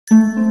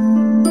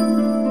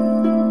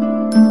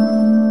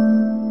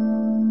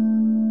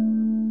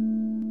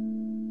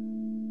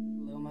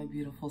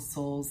beautiful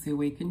souls, the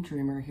Awakened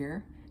Dreamer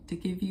here to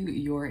give you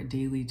your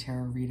daily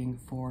tarot reading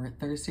for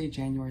Thursday,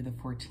 January the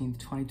 14th,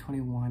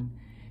 2021.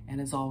 And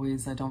as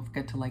always, don't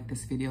forget to like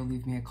this video,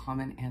 leave me a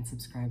comment, and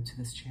subscribe to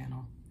this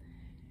channel.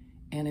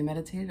 And I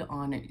meditated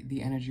on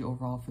the energy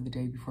overall for the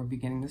day before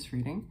beginning this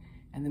reading,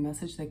 and the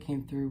message that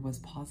came through was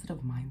positive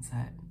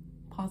mindset.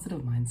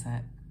 Positive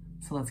mindset.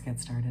 So let's get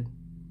started.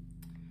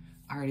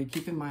 Alrighty,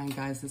 keep in mind,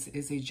 guys, this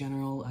is a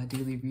general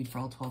daily read for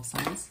all 12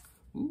 signs.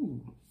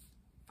 Ooh,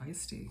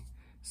 feisty.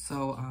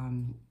 So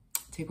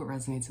take what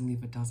resonates and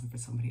leave what doesn't for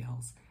somebody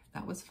else.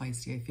 That was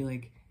feisty. I feel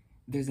like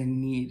there's a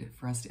need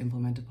for us to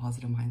implement a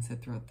positive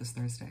mindset throughout this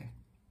Thursday.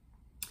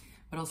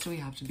 What else do we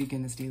have to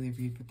begin this daily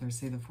read for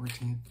Thursday the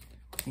 14th?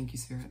 Thank you,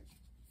 Spirit.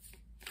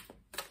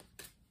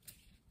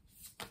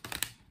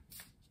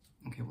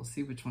 Okay, we'll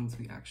see which ones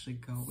we actually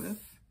go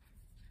with.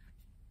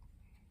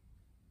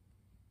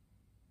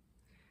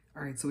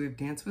 All right, so we have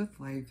dance with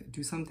life,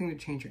 do something to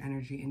change your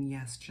energy, and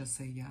yes, just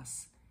say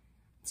yes.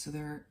 So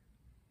they're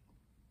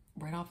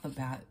right off the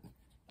bat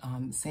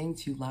saying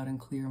to you loud and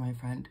clear, my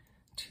friend,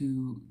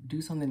 to do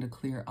something to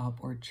clear up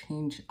or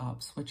change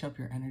up, switch up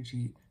your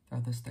energy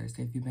throughout this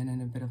Thursday. If you've been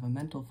in a bit of a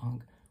mental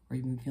funk or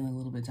you've been feeling a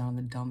little bit down in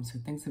the dumps or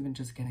things have been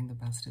just getting the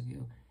best of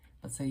you,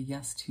 let's say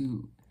yes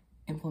to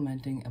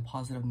implementing a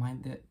positive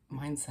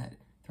mindset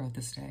throughout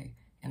this day.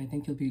 And I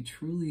think you'll be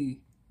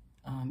truly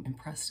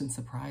impressed and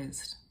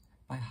surprised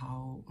by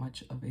how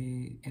much of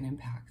an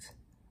impact,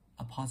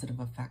 a positive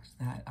effect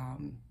that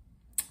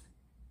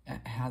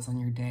it has on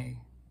your day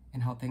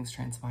and how things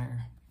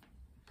transpire.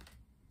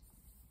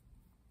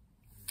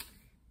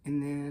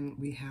 And then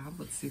we have,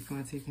 let's see if we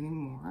want to take any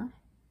more.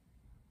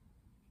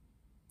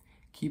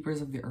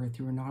 Keepers of the earth,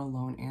 you are not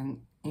alone,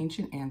 and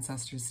ancient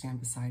ancestors stand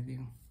beside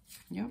you.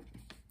 Yep.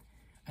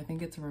 I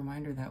think it's a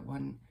reminder that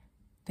when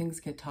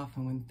things get tough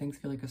and when things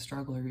feel like a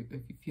struggle, or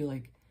if you feel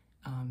like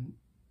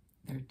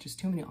there are just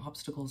too many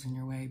obstacles in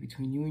your way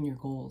between you and your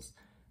goals,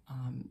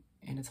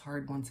 and it's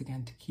hard once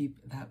again to keep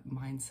that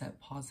mindset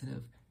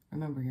positive,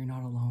 remember you're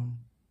not alone.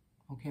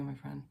 Okay, my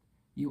friend?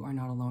 You are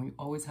not alone. You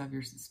always have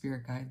your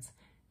spirit guides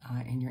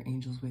and your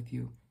angels with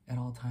you at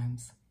all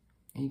times.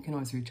 And you can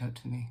always reach out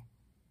to me.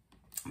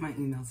 My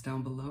email's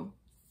down below.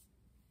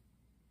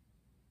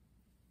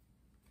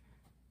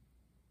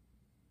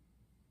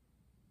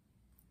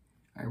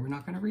 All right, we're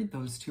not going to read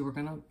those two. We're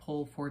going to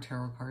pull 4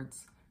 tarot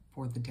cards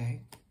for the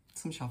day.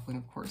 Some shuffling,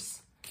 of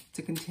course,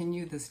 to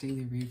continue this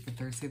daily read for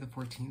Thursday the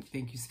 14th.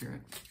 Thank you,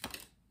 Spirit.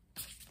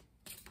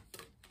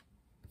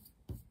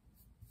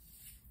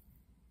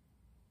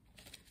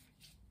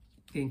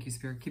 Thank you,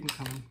 Spirit. Keep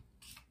them coming.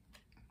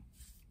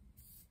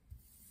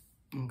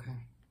 Okay.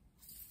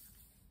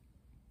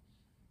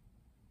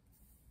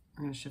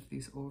 I'm going to shift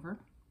these over.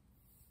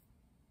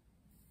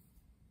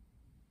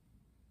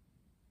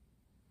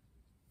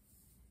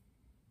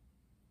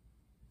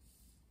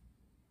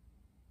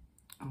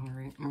 All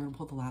right, I'm going to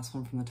pull the last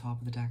one from the top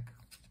of the deck.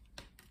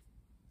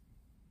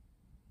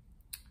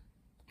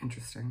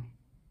 Interesting.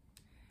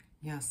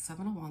 Yeah,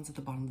 7 of Wands at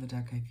the bottom of the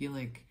deck. I feel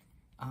like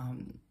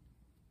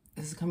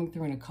this is coming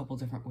through in a couple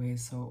different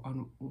ways. So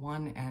on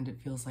one end, it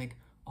feels like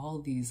all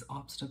these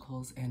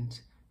obstacles and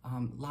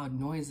loud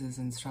noises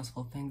and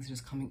stressful things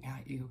just coming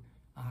at you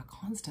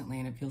constantly.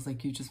 And it feels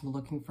like you just were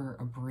looking for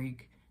a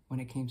break when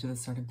it came to the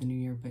start of the new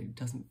year, but it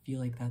doesn't feel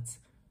like that's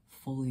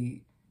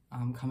fully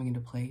coming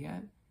into play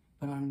yet.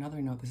 But on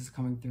another note, this is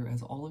coming through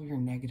as all of your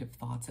negative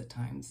thoughts at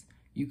times,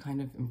 you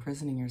kind of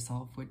imprisoning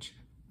yourself, which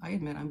I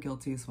admit I'm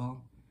guilty as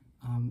well.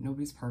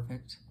 Nobody's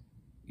perfect.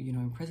 You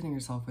know, imprisoning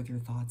yourself with your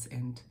thoughts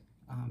and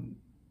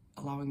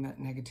allowing that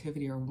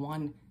negativity or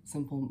one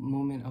simple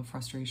moment of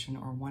frustration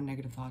or one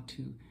negative thought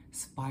to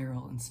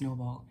spiral and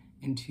snowball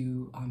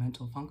into a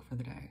mental funk for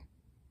the day.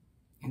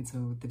 And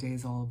so the day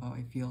is all about,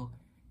 I feel,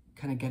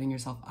 kind of getting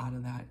yourself out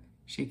of that,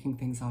 shaking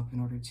things up in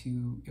order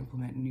to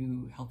implement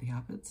new healthy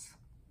habits.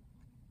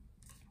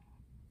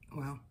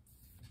 Wow.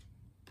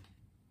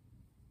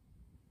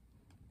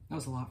 That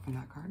was a lot from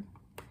that card.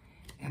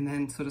 And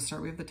then, so to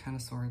start, we have the 10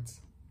 of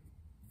Swords.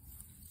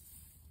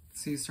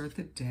 So you start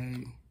the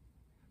day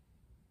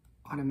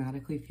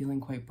automatically feeling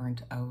quite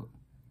burnt out,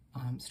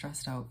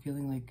 stressed out,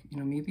 feeling like, you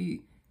know,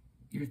 maybe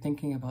you're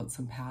thinking about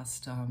some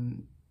past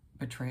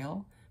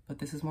betrayal, but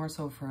this is more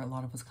so for a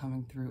lot of us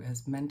coming through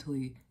as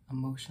mentally,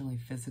 emotionally,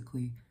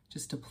 physically,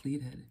 just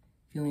depleted,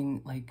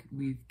 feeling like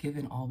we've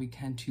given all we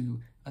can to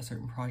a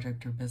certain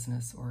project or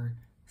business or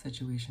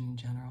situation in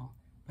general,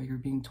 but you're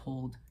being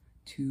told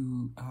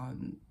to,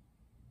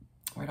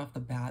 right off the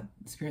bat,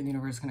 the Spirit and the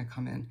universe is going to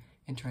come in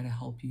and try to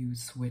help you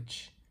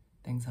switch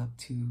things up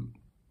to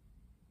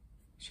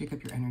shake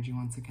up your energy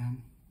once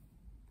again.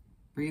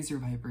 Raise your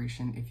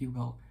vibration, if you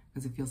will,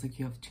 because it feels like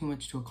you have too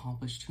much to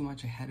accomplish, too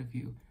much ahead of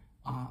you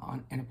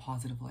in a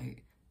positive light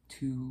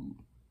to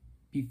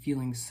be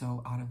feeling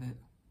so out of it.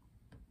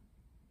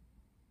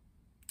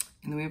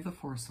 And then we have the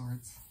 4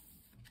 Swords.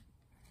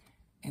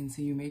 And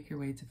so you make your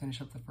way to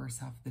finish up the first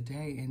half of the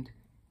day, and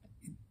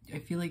I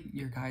feel like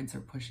your guides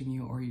are pushing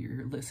you, or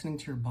you're listening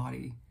to your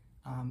body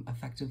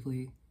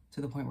effectively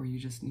to the point where you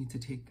just need to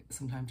take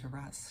some time to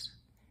rest.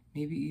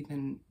 maybe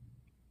even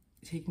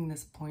taking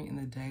this point in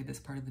the day, this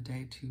part of the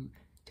day, to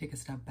take a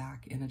step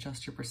back and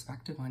adjust your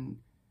perspective on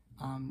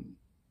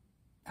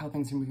how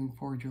things are moving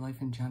forward, your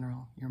life in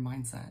general, your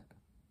mindset.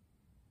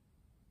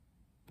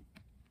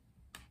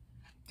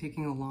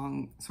 Taking a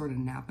long sort of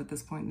nap at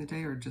this point in the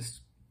day, or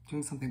just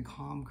doing something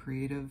calm,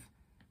 creative,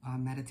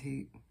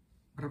 meditate,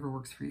 whatever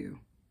works for you.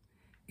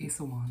 Ace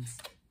of Wands.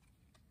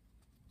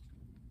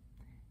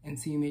 And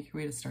so you make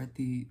your way to start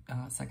the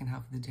second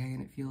half of the day,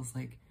 and it feels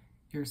like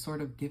you're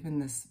sort of given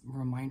this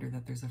reminder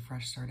that there's a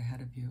fresh start ahead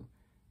of you.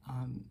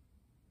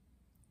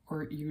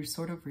 Or you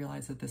sort of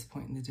realize at this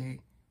point in the day,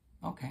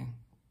 okay,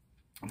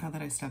 now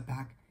that I step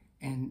back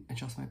and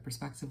adjust my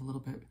perspective a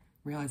little bit,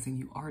 realizing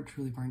you are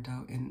truly burnt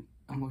out and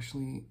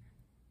emotionally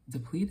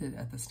depleted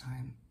at this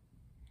time.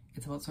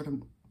 It's about sort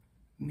of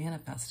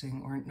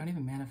manifesting, or not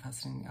even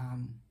manifesting,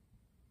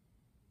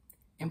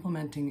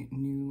 implementing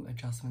new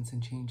adjustments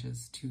and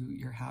changes to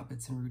your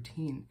habits and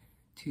routine,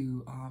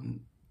 to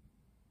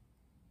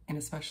and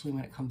especially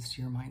when it comes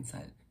to your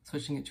mindset,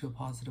 switching it to a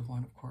positive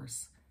one, of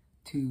course,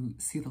 to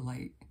see the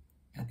light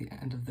at the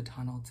end of the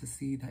tunnel, to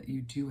see that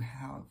you do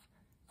have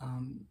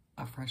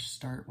a fresh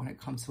start when it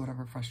comes to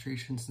whatever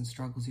frustrations and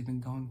struggles you've been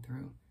going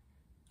through.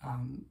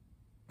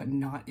 But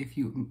not if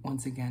you,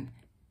 once again,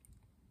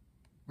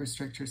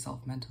 restrict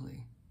yourself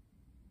mentally.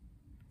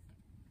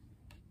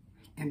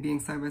 And being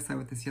side by side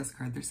with this yes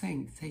card, they're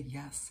saying, say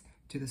yes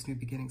to this new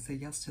beginning, say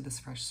yes to this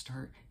fresh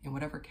start in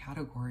whatever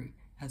category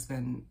has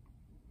been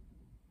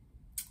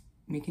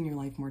making your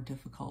life more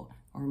difficult,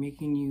 or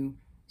making you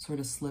sort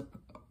of slip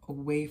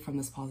away from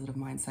this positive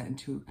mindset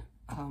into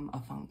a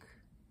funk,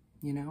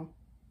 you know?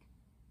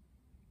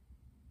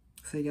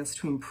 Say yes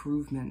to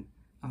improvement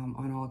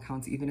on all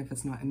accounts, even if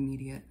it's not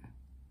immediate.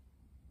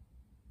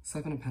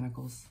 Seven of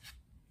Pentacles.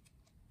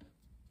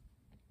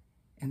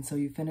 And so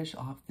you finish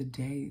off the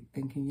day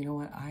thinking, you know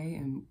what,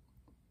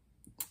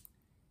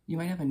 you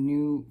might have a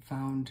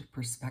newfound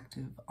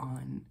perspective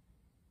on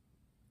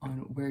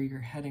where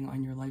you're heading,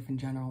 on your life in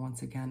general,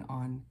 once again,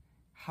 on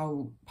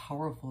how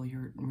powerful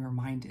your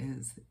mind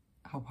is,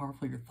 how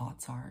powerful your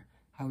thoughts are,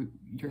 how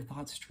your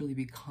thoughts truly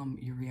become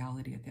your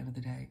reality at the end of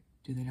the day.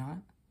 Do they not?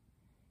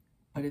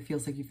 But it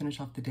feels like you finish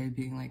off the day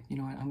being like, you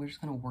know what, I'm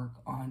just going to work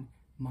on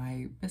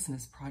my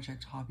business,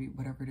 project, hobby,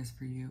 whatever it is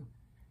for you.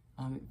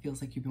 It feels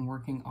like you've been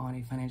working on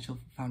a financial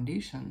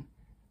foundation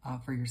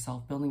for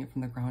yourself, building it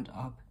from the ground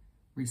up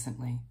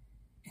recently.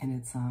 And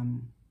it's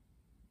and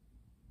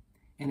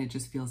it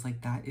just feels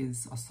like that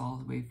is a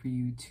solid way for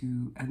you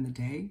to end the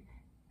day,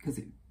 because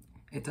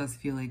it does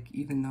feel like,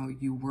 even though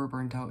you were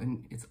burnt out,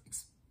 and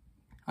it's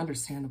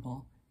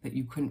understandable that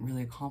you couldn't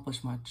really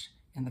accomplish much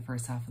in the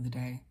first half of the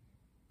day,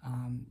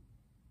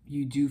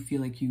 you do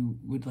feel like you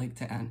would like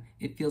to end.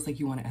 It feels like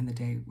you want to end the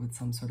day with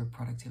some sort of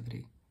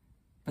productivity,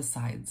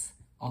 besides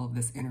all of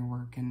this inner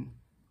work and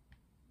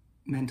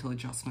mental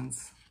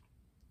adjustments.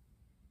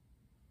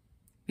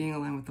 Being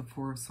aligned with the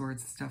Four of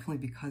Swords is definitely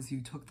because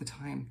you took the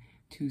time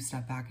to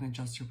step back and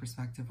adjust your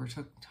perspective, or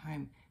took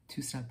time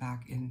to step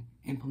back and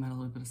implement a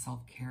little bit of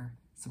self-care,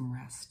 some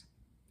rest.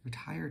 You're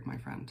tired, my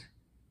friend.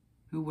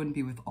 Who wouldn't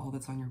be, with all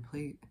that's on your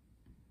plate,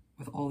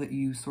 with all that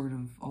you sort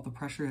of, all the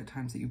pressure at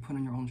times that you put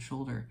on your own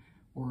shoulder,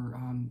 or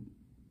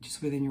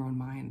just within your own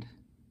mind,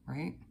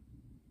 right?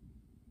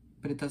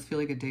 But it does feel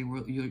like a day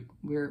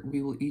where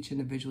we will each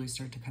individually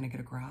start to kind of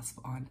get a grasp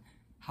on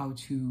how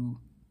to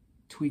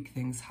tweak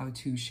things, how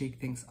to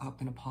shake things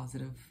up in a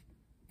positive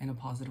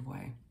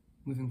way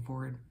moving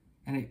forward.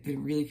 And I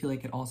really feel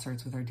like it all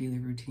starts with our daily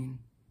routine,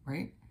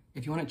 right?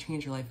 If you want to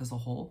change your life as a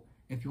whole,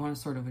 if you want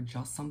to sort of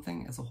adjust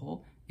something as a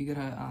whole, you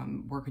gotta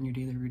work on your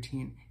daily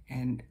routine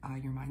and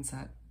your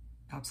mindset.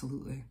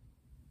 Absolutely.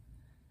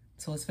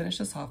 So let's finish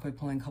this off by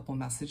pulling a couple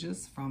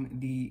messages from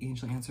the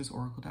Angel Answers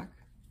Oracle deck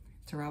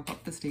to wrap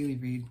up this daily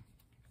read.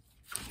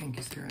 Thank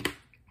you, Spirit.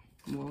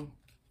 Whoa.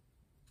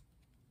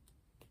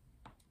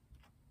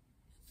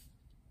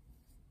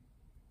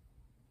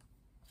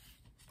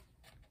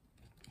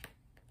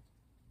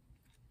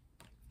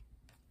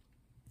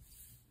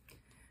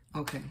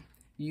 Okay,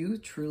 you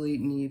truly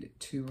need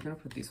to, we're going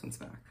to put these ones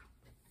back.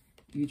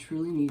 You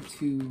truly need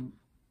to,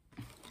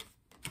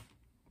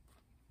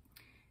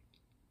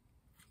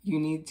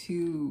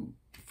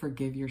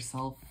 forgive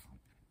yourself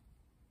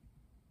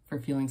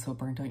for feeling so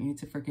burnt out. You need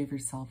to forgive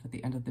yourself at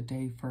the end of the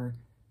day for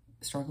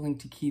struggling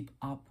to keep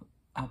up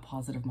a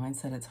positive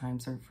mindset at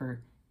times, or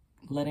for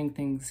letting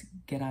things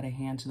get out of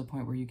hand to the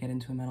point where you get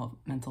into a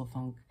mental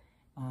funk,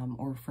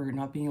 or for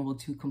not being able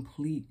to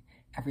complete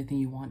everything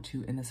you want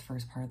to in this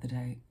first part of the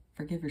day.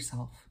 Forgive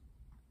yourself.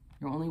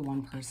 You're only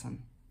one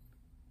person.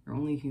 You're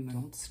only human.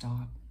 Don't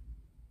stop.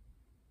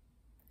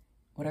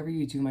 Whatever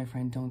you do, my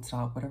friend, don't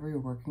stop. Whatever you're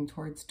working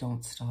towards,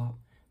 don't stop.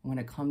 When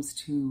it comes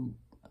to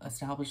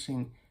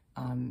establishing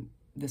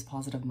this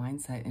positive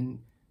mindset and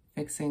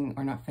fixing,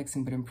 or not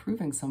fixing, but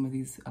improving some of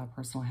these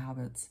personal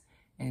habits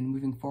and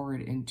moving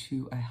forward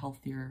into a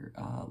healthier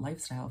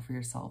lifestyle for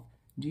yourself,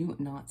 do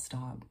not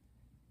stop,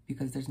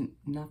 because there's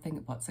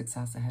nothing but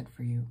success ahead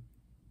for you.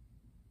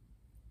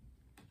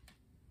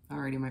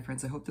 Alrighty, my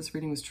friends, I hope this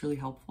reading was truly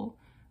helpful.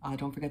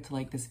 Don't forget to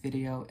like this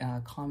video,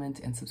 comment,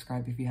 and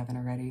subscribe if you haven't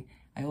already.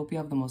 I hope you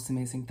have the most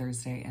amazing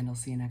Thursday, and I'll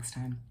see you next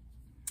time.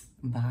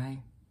 Bye.